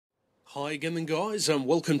Hi again guys, and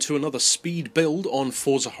welcome to another speed build on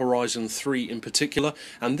Forza Horizon 3 in particular,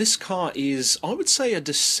 and this car is, I would say, a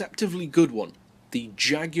deceptively good one. The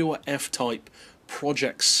Jaguar F-Type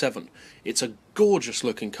Project 7. It's a gorgeous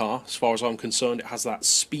looking car, as far as I'm concerned. It has that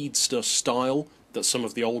speedster style that some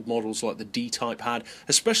of the old models like the D-Type had,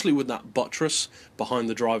 especially with that buttress behind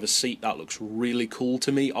the driver's seat. That looks really cool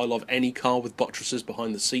to me. I love any car with buttresses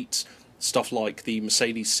behind the seats. Stuff like the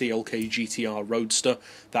Mercedes CLK GTR Roadster,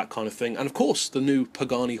 that kind of thing. And of course, the new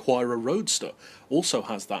Pagani Huayra Roadster also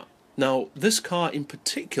has that. Now, this car in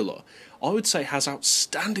particular, I would say has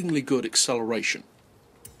outstandingly good acceleration.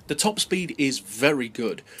 The top speed is very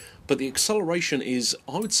good, but the acceleration is,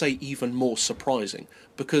 I would say, even more surprising,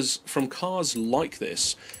 because from cars like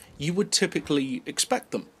this, you would typically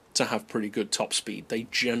expect them to have pretty good top speed. They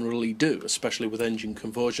generally do, especially with engine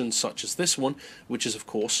conversions such as this one, which is of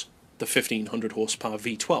course the 1500 horsepower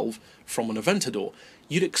V12 from an Aventador.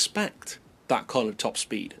 You'd expect that kind of top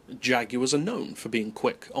speed. Jaguars are known for being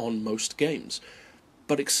quick on most games.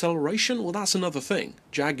 But acceleration, well, that's another thing.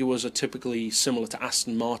 Jaguars are typically similar to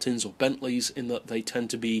Aston Martins or Bentleys in that they tend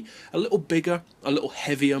to be a little bigger, a little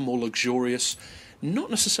heavier, more luxurious. Not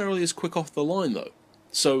necessarily as quick off the line though.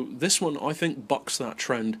 So this one, I think, bucks that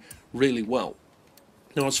trend really well.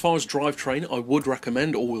 Now, as far as drivetrain, I would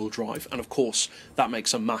recommend all-wheel drive, and of course that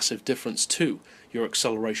makes a massive difference to your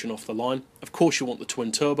acceleration off the line. Of course you want the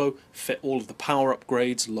twin-turbo, fit all of the power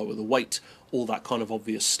upgrades, lower the weight, all that kind of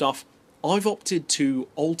obvious stuff. I've opted to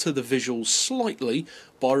alter the visuals slightly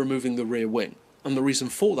by removing the rear wing, and the reason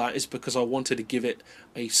for that is because I wanted to give it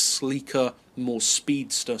a sleeker, more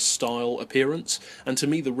speedster style appearance, and to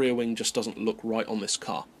me the rear wing just doesn't look right on this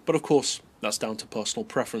car. But of course, that's down to personal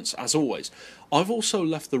preference, as always. I've also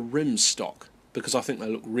left the rims stock, because I think they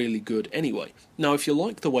look really good anyway. Now, if you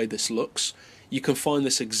like the way this looks, you can find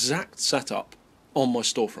this exact setup on my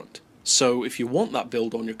storefront. So if you want that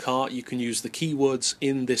build on your car, you can use the keywords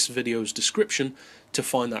in this video's description to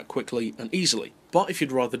find that quickly and easily. But if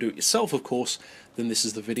you'd rather do it yourself, of course, then this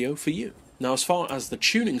is the video for you. Now, as far as the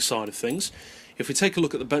tuning side of things, if we take a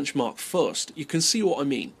look at the benchmark first, you can see what I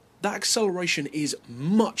mean. That acceleration is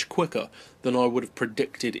much quicker than I would have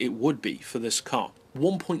predicted it would be for this car.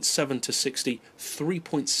 1.7 to 60,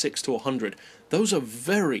 3.6 to 100. Those are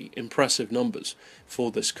very impressive numbers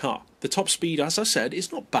for this car. The top speed, as I said,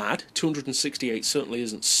 is not bad. 268 certainly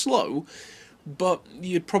isn't slow, but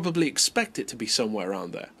you'd probably expect it to be somewhere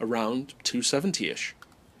around there, around 270-ish.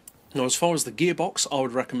 Now, as far as the gearbox, I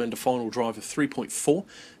would recommend a final drive of 3.4,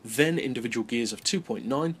 then individual gears of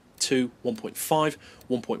 2.9, 2, 1.5,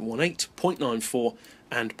 1.18, 0.94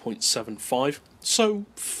 and 0.75, so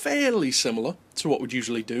fairly similar to what we'd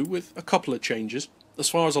usually do with a couple of changes. As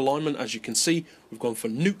far as alignment, as you can see, we've gone for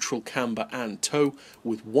neutral camber and toe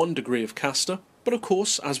with 1 degree of caster, but of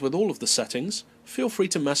course, as with all of the settings, feel free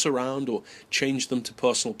to mess around or change them to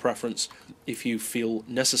personal preference if you feel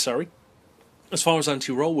necessary. As far as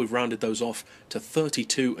anti-roll, we've rounded those off to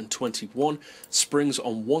 32 and 21, springs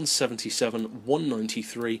on 177,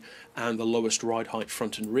 193, and the lowest ride height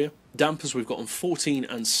front and rear. Dampers we've got on 14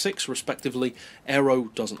 and 6 respectively. Aero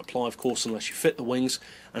doesn't apply, of course, unless you fit the wings.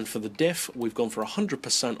 And for the diff, we've gone for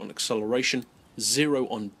 100% on acceleration, 0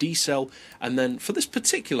 on decel, and then for this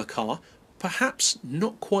particular car, perhaps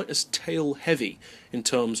not quite as tail heavy in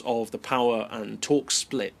terms of the power and torque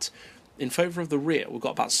split. In favour of the rear, we've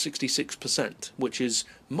got about 66%, which is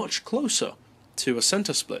much closer to a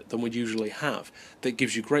centre split than we'd usually have. That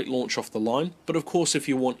gives you great launch off the line, but of course if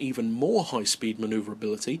you want even more high-speed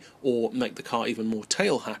manoeuvrability, or make the car even more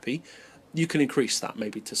tail-happy, you can increase that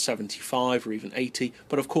maybe to 75 or even 80,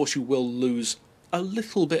 but of course you will lose a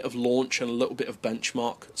little bit of launch and a little bit of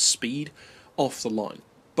benchmark speed off the line.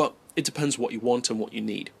 But it depends what you want and what you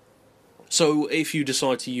need. So if you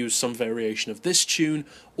decide to use some variation of this tune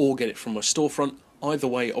or get it from my storefront, either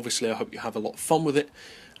way, obviously I hope you have a lot of fun with it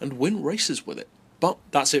and win races with it. But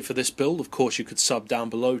that's it for this build. Of course, you could sub down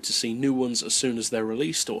below to see new ones as soon as they're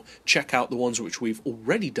released, or check out the ones which we've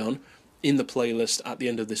already done in the playlist at the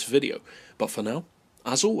end of this video. But for now,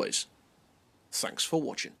 as always, thanks for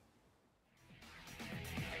watching.